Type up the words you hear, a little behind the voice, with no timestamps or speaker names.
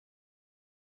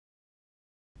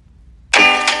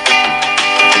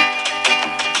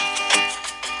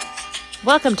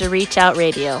Welcome to Reach Out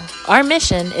Radio. Our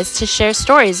mission is to share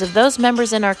stories of those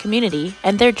members in our community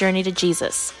and their journey to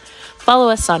Jesus. Follow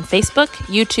us on Facebook,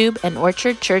 YouTube, and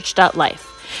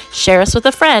orchardchurch.life. Share us with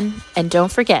a friend, and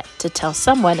don't forget to tell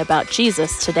someone about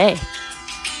Jesus today.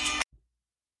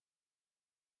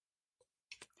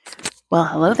 Well,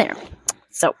 hello there.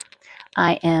 So,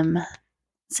 I am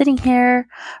sitting here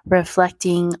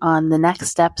reflecting on the next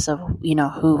steps of,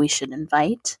 who we should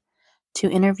invite to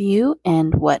interview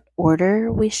and what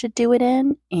order we should do it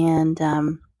in. And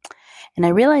I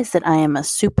realize that I am a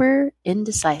super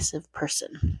indecisive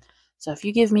person. So if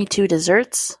you give me 2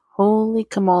 desserts, holy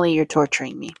camole, you're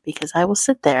torturing me, because I will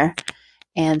sit there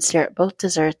and stare at both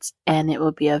desserts and it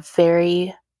will be a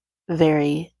very,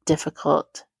 very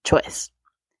difficult choice.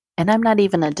 And I'm not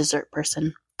even a dessert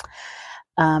person.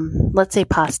 Let's say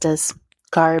pastas,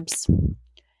 carbs,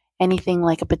 anything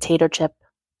like a potato chip.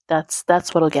 That's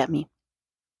what'll get me.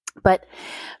 But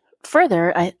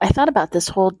further, I thought about this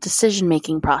whole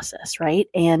decision-making process, right?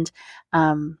 And,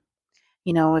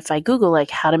 if I Google like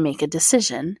how to make a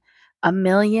decision, a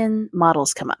million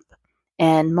models come up.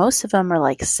 And most of them are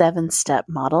like 7-step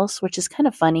models, which is kind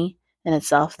of funny in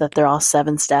itself that they're all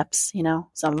 7 steps,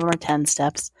 some of them are 10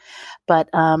 steps. But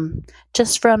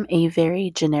just from a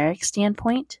very generic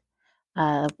standpoint,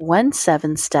 one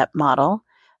 7-step model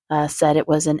said it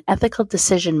was an ethical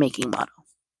decision-making model.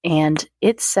 And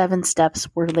its 7 steps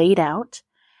were laid out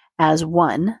as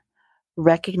 1,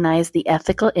 recognize the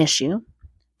ethical issue,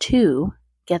 2,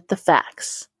 get the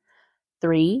facts,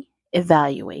 3,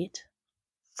 evaluate,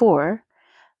 4,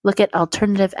 look at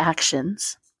alternative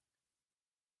actions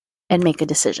and make a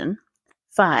decision,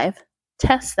 5,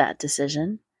 test that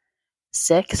decision,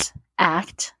 6,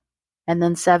 act, and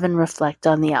then 7, reflect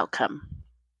on the outcome.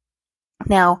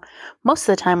 Now, most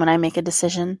of the time when I make a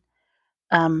decision,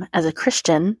 as a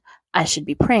Christian, I should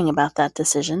be praying about that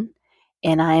decision,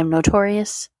 and I am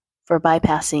notorious for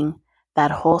bypassing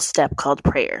that whole step called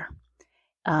prayer.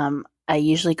 I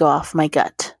usually go off my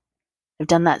gut. I've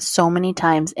done that so many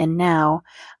times, and now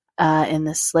in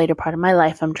this later part of my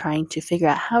life, I'm trying to figure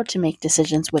out how to make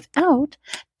decisions without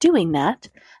doing that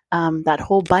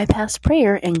whole bypass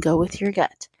prayer and go with your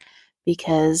gut.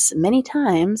 Because many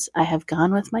times I have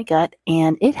gone with my gut,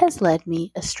 and it has led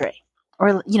me astray.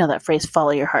 Or, that phrase,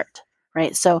 follow your heart,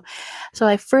 right? So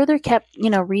I further kept,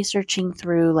 researching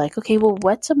through like, okay, well,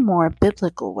 what's a more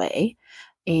biblical way,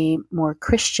 a more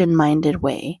Christian-minded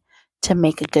way to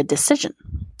make a good decision?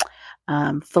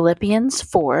 Philippians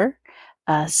 4,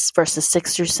 verses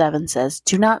 6 through 7 says,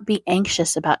 do not be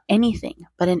anxious about anything,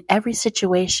 but in every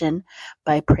situation,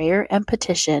 by prayer and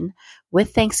petition,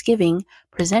 with thanksgiving,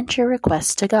 present your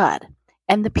requests to God.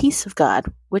 And the peace of God,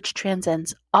 which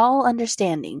transcends all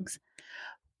understandings,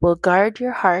 will guard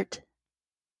your heart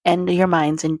and your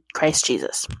minds in Christ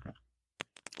Jesus.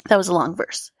 That was a long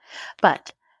verse.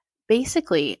 But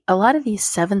basically, a lot of these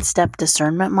 7-step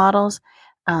discernment models,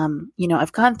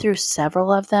 I've gone through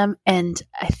several of them, and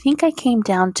I think I came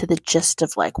down to the gist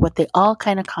of like what they all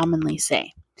kind of commonly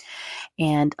say.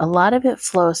 And a lot of it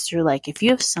flows through like if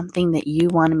you have something that you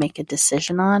want to make a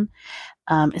decision on,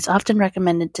 it's often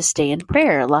recommended to stay in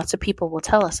prayer. Lots of people will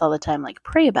tell us all the time, like,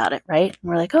 pray about it, right? And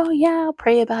we're like, oh, yeah, I'll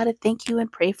pray about it. Thank you, and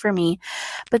pray for me.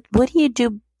 But what do you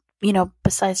do,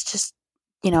 besides just,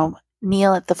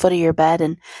 kneel at the foot of your bed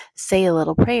and say a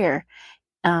little prayer?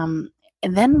 And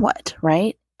then what,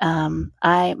 right?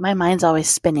 My mind's always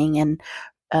spinning, and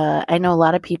I know a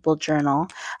lot of people journal.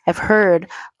 I've heard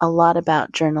a lot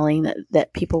about journaling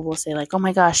that people will say like, oh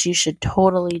my gosh, you should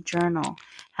totally journal.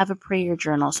 Have a prayer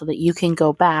journal so that you can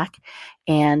go back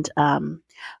and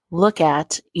look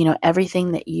at,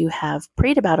 everything that you have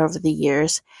prayed about over the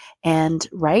years and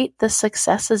write the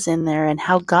successes in there and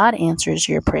how God answers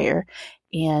your prayer.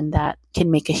 And that can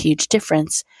make a huge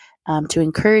difference to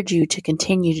encourage you to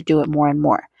continue to do it more and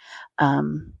more.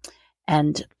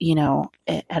 And,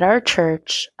 at our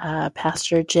church,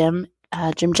 Pastor Jim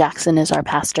Jackson is our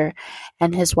pastor,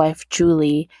 and his wife,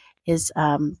 Julie, is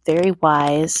very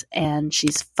wise, and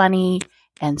she's funny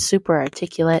and super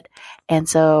articulate. And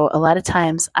so a lot of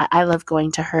times I love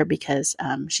going to her because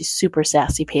she's super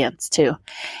sassy pants too.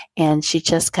 And she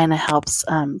just kind of helps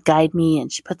guide me,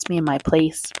 and she puts me in my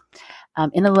place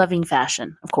in a loving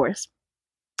fashion, of course.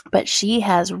 But she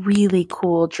has really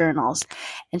cool journals.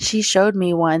 And she showed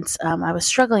me once, I was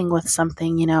struggling with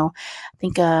something, I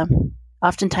think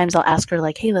oftentimes I'll ask her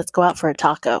like, hey, let's go out for a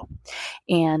taco.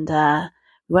 And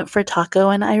we went for a taco,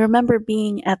 and I remember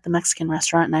being at the Mexican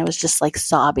restaurant, and I was just like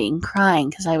sobbing, crying,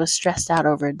 because I was stressed out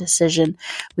over a decision.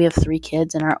 We have 3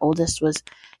 kids, and our oldest was,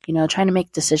 trying to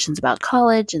make decisions about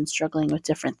college and struggling with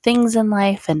different things in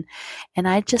life. And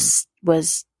I just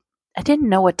was I didn't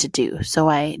know what to do, so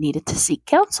I needed to seek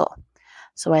counsel.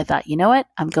 So I thought, you know what?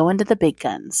 I'm going to the big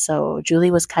guns. So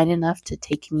Julie was kind enough to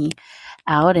take me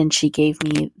out, and she gave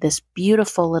me this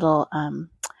beautiful little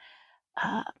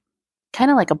uh,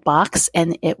 kind of like a box,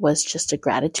 and it was just a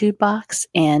gratitude box.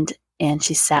 And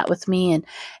she sat with me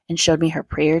and showed me her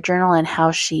prayer journal and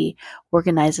how she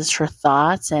organizes her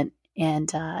thoughts, and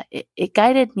it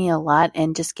guided me a lot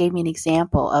and just gave me an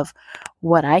example of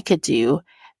what I could do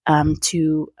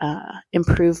to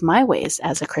improve my ways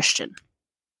as a Christian,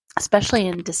 especially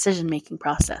in decision-making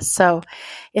process. So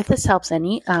if this helps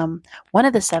any, one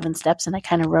of the 7 steps, and I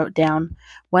kind of wrote down,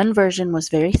 one version was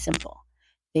very simple.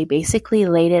 They basically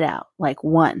laid it out like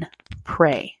 1,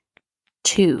 pray,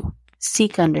 2,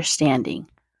 seek understanding,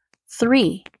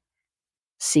 3,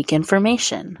 seek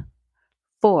information,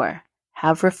 4,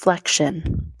 have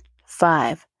reflection,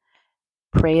 5,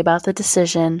 pray about the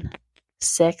decision,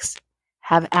 6,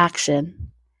 have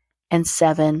action, and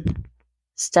 7,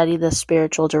 study the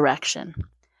spiritual direction.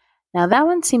 Now that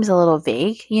one seems a little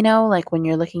vague, like when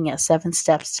you're looking at 7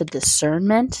 steps to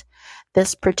discernment.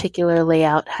 This particular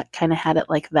layout kind of had it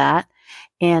like that.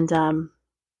 And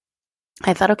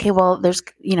I thought, okay, well, there's,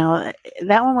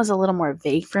 that one was a little more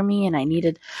vague for me, and I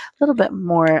needed a little bit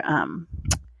more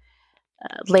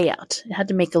layout. It had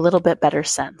to make a little bit better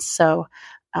sense. So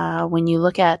when you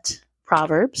look at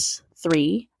Proverbs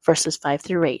 3, verses 5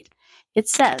 through 8, it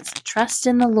says, trust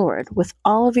in the Lord with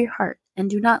all of your heart and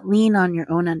do not lean on your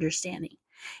own understanding.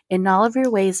 In all of your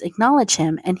ways acknowledge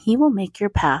him, and he will make your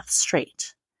path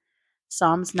straight.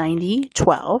 Psalms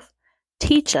 90:12,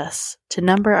 teach us to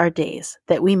number our days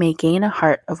that we may gain a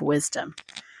heart of wisdom.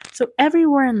 So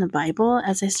everywhere in the Bible,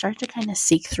 as I start to kind of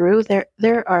seek through,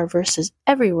 there are verses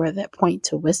everywhere that point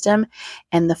to wisdom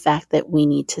and the fact that we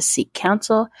need to seek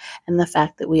counsel and the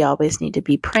fact that we always need to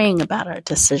be praying about our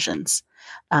decisions,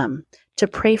 to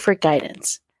pray for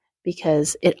guidance,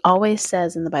 because it always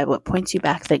says in the Bible, it points you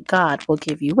back that God will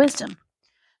give you wisdom.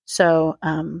 So,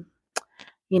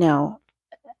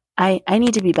 I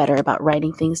need to be better about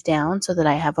writing things down so that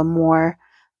I have a more,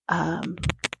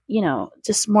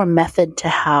 just more method to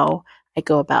how I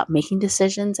go about making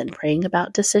decisions and praying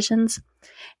about decisions.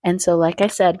 And so, like I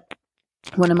said,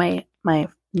 one of my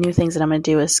new things that I'm going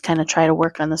to do is kind of try to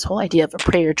work on this whole idea of a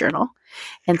prayer journal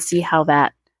and see how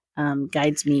that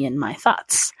guides me in my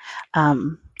thoughts.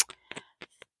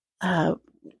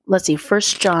 Let's see, 1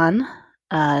 John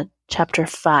chapter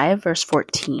 5, verse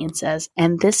 14 says,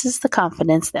 and this is the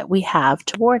confidence that we have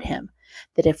toward him,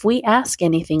 that if we ask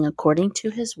anything according to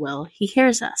his will, he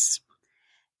hears us.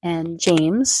 And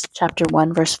James chapter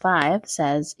 1, verse 5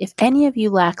 says, if any of you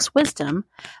lacks wisdom,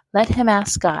 let him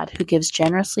ask God, who gives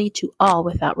generously to all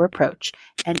without reproach,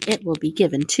 and it will be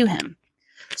given to him.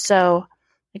 So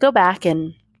I go back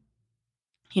and,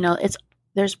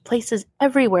 there's places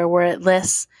everywhere where it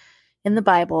lists in the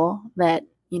Bible that,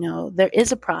 there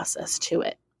is a process to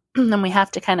it. And we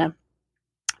have to kind of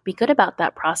be good about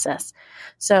that process.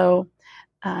 So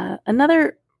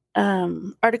another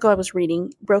article I was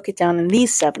reading broke it down in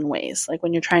these 7 ways, like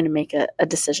when you're trying to make a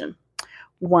decision.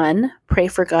 1, pray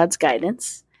for God's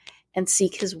guidance and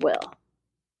seek his will.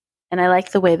 And I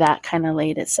like the way that kind of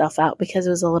laid itself out because it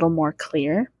was a little more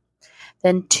clear.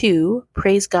 Then 2,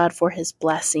 praise God for his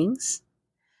blessings.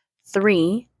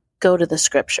 3, go to the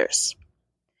scriptures.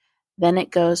 Then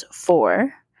it goes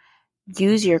 4,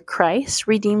 use your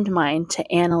Christ-redeemed mind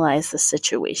to analyze the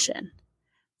situation.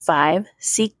 5,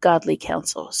 seek godly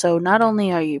counsel. So not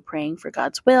only are you praying for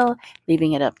God's will,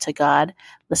 leaving it up to God,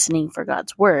 listening for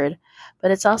God's word,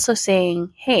 but it's also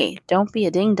saying, hey, don't be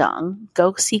a ding-dong.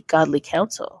 Go seek godly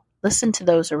counsel. Listen to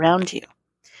those around you.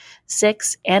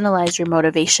 6, analyze your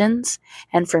motivations.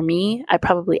 And for me, I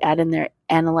probably add in there,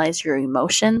 analyze your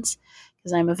emotions,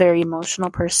 because I'm a very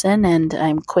emotional person and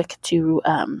I'm quick to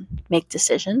make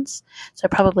decisions. So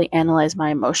I probably analyze my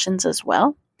emotions as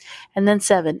well. And then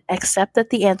 7, accept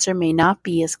that the answer may not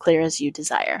be as clear as you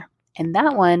desire. And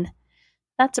that one,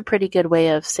 that's a pretty good way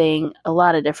of saying a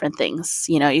lot of different things.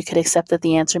 You could accept that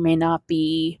the answer may not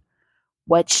be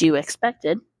what you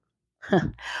expected,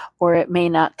 or it may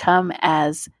not come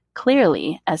as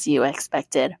clearly as you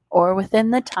expected, or within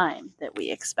the time that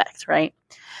we expect, right?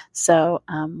 So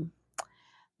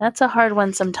that's a hard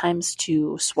one sometimes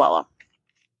to swallow.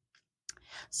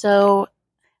 So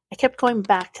I kept going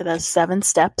back to those 7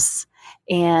 steps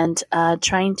and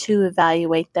trying to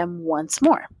evaluate them once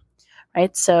more,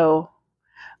 right? So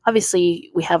obviously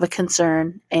we have a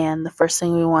concern, and the first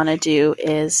thing we want to do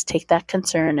is take that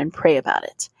concern and pray about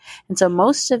it. And so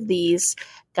most of these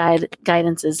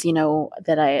guidances,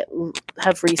 that I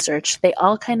have researched, they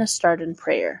all kind of start in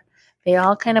prayer. They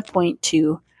all kind of point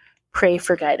to pray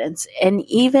for guidance. And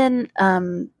even,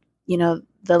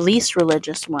 the least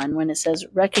religious one, when it says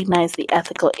recognize the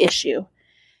ethical issue,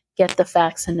 get the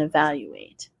facts and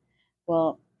evaluate.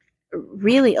 Well,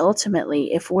 really,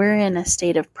 ultimately, if we're in a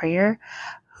state of prayer,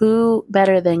 who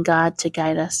better than God to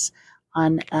guide us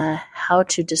on how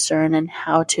to discern and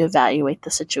how to evaluate the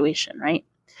situation, right?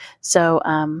 So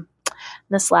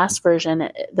this last version,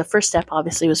 the first step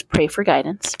obviously was pray for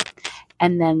guidance.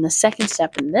 And then the second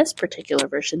step in this particular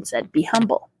version said, be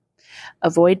humble,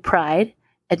 avoid pride,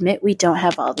 admit we don't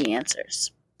have all the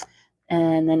answers.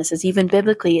 And then it says, even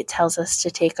biblically, it tells us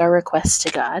to take our requests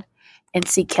to God and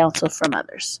seek counsel from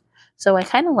others. So I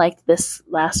kind of liked this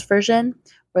last version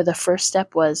where the first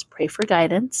step was pray for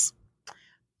guidance,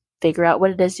 figure out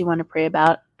what it is you want to pray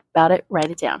about it,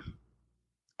 write it down.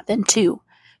 Then 2,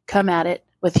 come at it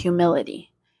with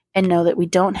humility and know that we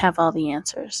don't have all the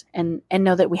answers, and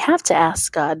know that we have to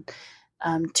ask God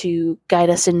to guide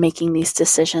us in making these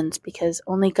decisions, because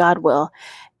only God will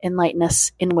enlighten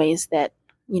us in ways that,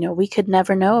 we could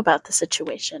never know about the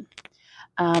situation.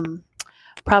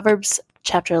 Proverbs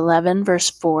chapter 11, verse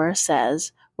 4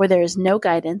 says, where there is no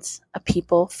guidance, a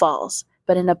people falls,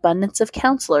 but in abundance of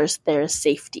counselors, there is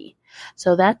safety.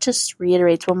 So that just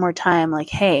reiterates one more time, like,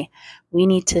 hey, we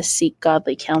need to seek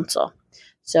godly counsel.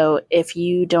 So if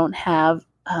you don't have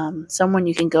someone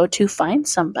you can go to, find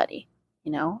somebody.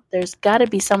 There's got to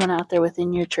be someone out there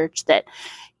within your church that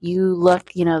you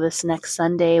look, this next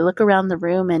Sunday, look around the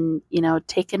room and,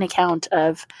 take an account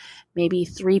of maybe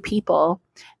 3 people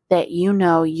that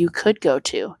you could go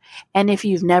to. And if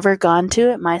you've never gone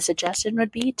to it, my suggestion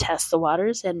would be test the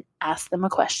waters and ask them a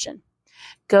question.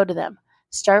 Go to them.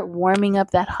 Start warming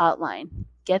up that hotline.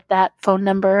 Get that phone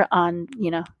number on,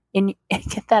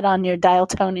 get that on your dial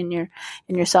tone in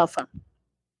your cell phone.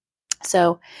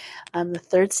 So the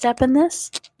third step in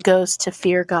this goes to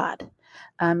fear God.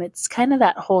 It's kind of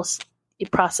that whole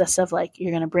process of like,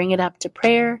 you're going to bring it up to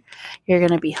prayer, you're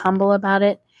going to be humble about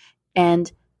it,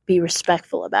 and be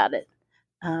respectful about it.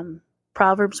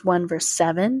 Proverbs 1 verse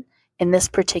 7 in this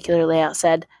particular layout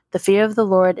said, the fear of the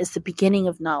Lord is the beginning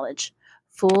of knowledge.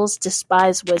 Fools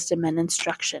despise wisdom and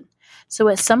instruction. So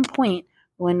at some point,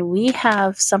 when we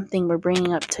have something we're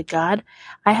bringing up to God,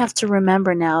 I have to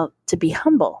remember now to be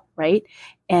humble, right?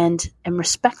 And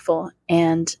respectful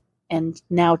and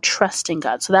now trusting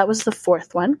God. So that was the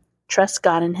fourth one. Trust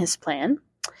God in his plan.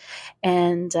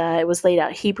 And it was laid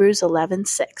out, Hebrews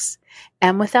 11:6.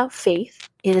 And without faith,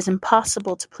 it is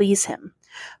impossible to please him.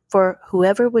 For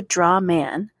whoever would draw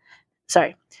man,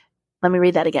 let me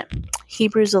read that again.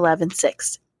 Hebrews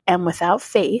 11:6. And without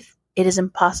faith, it is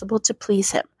impossible to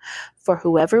please him. For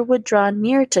whoever would draw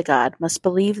near to God must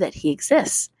believe that he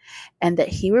exists and that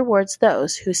he rewards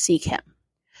those who seek him.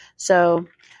 So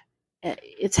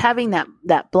it's having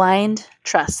that blind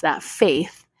trust, that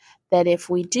faith, that if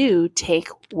we do take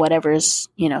whatever's,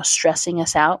 stressing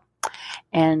us out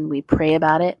and we pray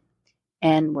about it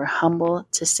and we're humble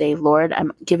to say, Lord,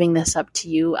 I'm giving this up to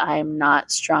you. I'm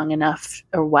not strong enough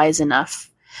or wise enough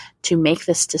to make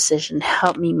this decision.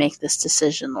 Help me make this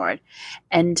decision, Lord.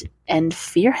 And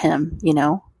fear him,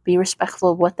 be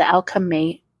respectful of what the outcome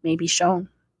may be shown.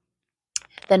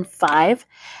 Then 5,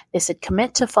 they said,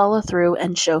 commit to follow through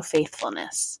and show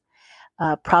faithfulness.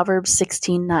 Proverbs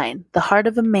 16:9, the heart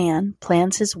of a man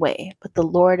plans his way, but the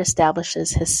Lord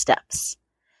establishes his steps.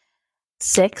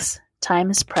 6, time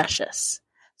is precious.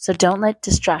 So don't let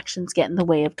distractions get in the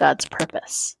way of God's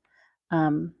purpose.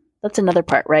 That's another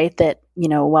part, right? That,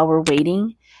 while we're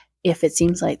waiting, if it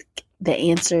seems like the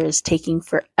answer is taking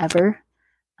forever,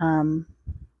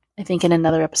 I think in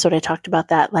another episode I talked about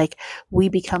that, like we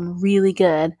become really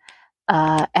good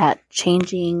at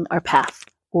changing our path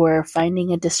or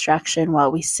finding a distraction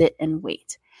while we sit and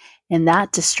wait. And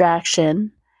that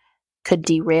distraction could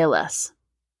derail us.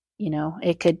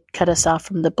 It could cut us off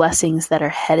from the blessings that are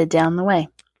headed down the way.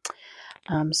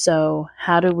 So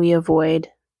how do we avoid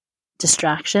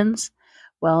distractions?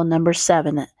 Well, number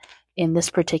 7 in this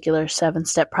particular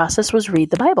 7-step process was read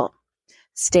the Bible.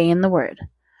 Stay in the Word.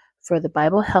 For the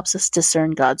Bible helps us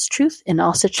discern God's truth in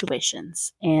all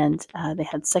situations. And they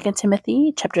had 2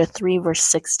 Timothy chapter 3, verse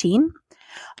 16.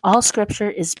 All scripture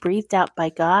is breathed out by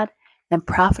God and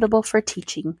profitable for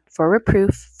teaching, for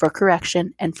reproof, for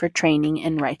correction, and for training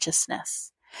in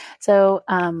righteousness. So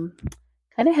kind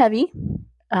of heavy,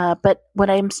 but what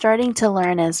I'm starting to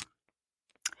learn is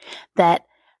that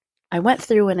I went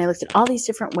through and I looked at all these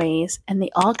different ways, and they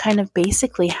all kind of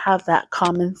basically have that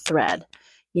common thread,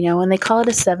 and they call it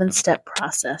a 7-step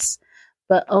process.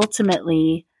 But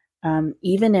ultimately,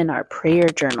 even in our prayer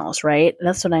journals, right?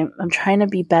 That's what I'm trying to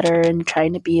be better and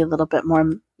trying to be a little bit more,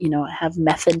 have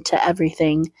method to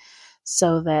everything.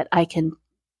 so that I can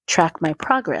track my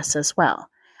progress as well.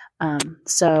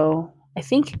 So I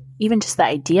think even just the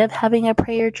idea of having a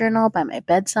prayer journal by my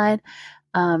bedside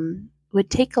would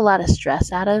take a lot of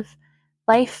stress out of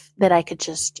life, that I could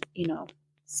just,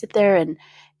 sit there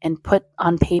and put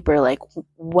on paper like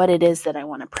what it is that I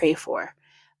want to pray for.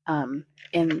 And,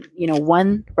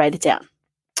 one, write it down.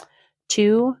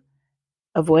 2,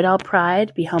 avoid all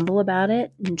pride, be humble about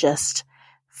it, and just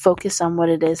focus on what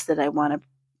it is that I want to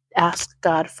ask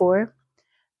God for.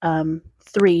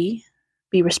 3,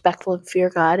 be respectful and fear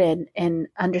God, and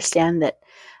understand that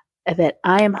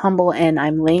I am humble and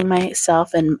I'm laying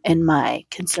myself and my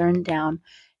concern down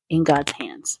in God's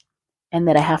hands, and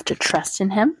that I have to trust in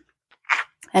Him.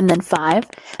 And then 5,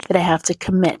 that I have to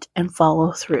commit and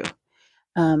follow through.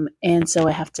 And so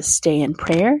I have to stay in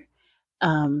prayer.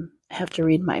 I have to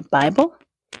read my Bible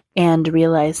and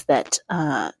realize that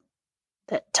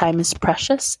that time is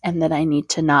precious, and that I need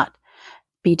to not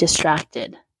be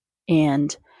distracted,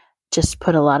 and just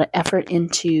put a lot of effort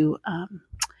into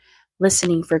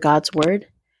listening for God's word,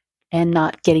 and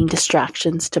not getting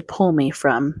distractions to pull me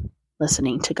from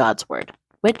listening to God's word,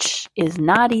 which is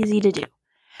not easy to do,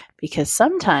 because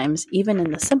sometimes even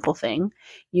in the simple thing,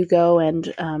 you go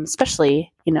and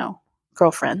especially,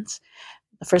 girlfriends,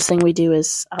 the first thing we do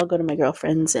is I'll go to my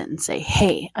girlfriends and say,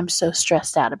 hey, I'm so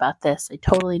stressed out about this. I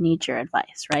totally need your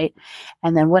advice, right?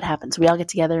 And then what happens? We all get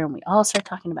together and we all start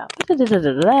talking about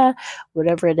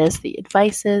whatever it is the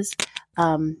advice is.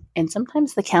 And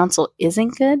sometimes the counsel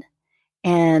isn't good,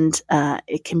 and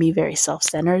it can be very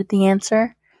self-centered, the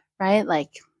answer, right?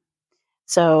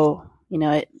 So,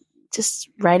 just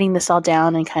writing this all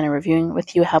down and kind of reviewing it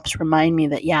with you helps remind me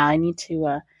that, I need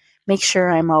to make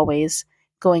sure I'm always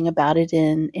going about it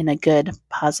in a good,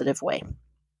 positive way.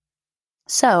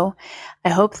 So I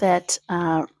hope that,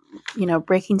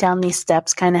 breaking down these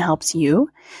steps kind of helps you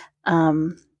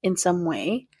in some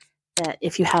way, that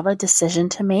if you have a decision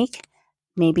to make,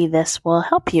 maybe this will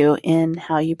help you in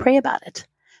how you pray about it.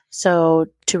 So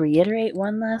to reiterate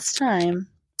one last time,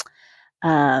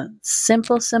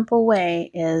 simple way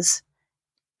is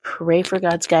pray for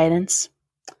God's guidance,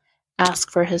 ask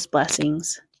for His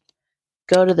blessings,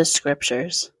 go to the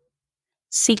scriptures,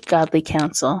 seek godly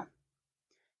counsel,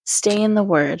 stay in the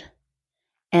Word,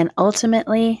 and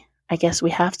ultimately, I guess we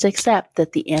have to accept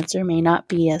that the answer may not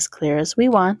be as clear as we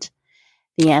want.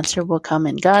 The answer will come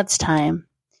in God's time,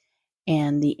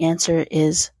 and the answer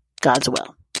is God's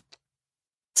will.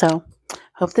 So,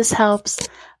 hope this helps.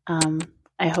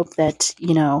 I hope that,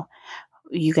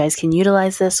 you guys can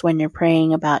utilize this when you're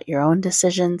praying about your own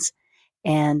decisions.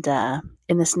 And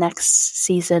in this next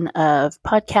season of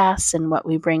podcasts and what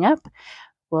we bring up,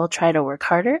 we'll try to work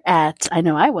harder I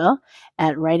know I will,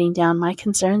 at writing down my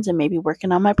concerns and maybe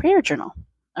working on my prayer journal.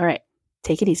 All right,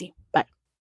 take it easy. Bye.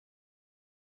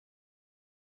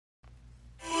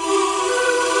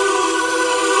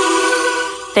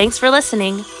 Thanks for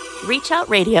listening. Reach Out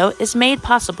Radio is made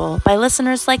possible by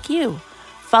listeners like you.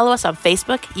 Follow us on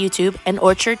Facebook, YouTube, and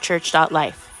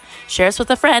orchardchurch.life. Share us with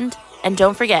a friend, and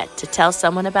don't forget to tell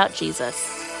someone about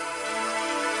Jesus.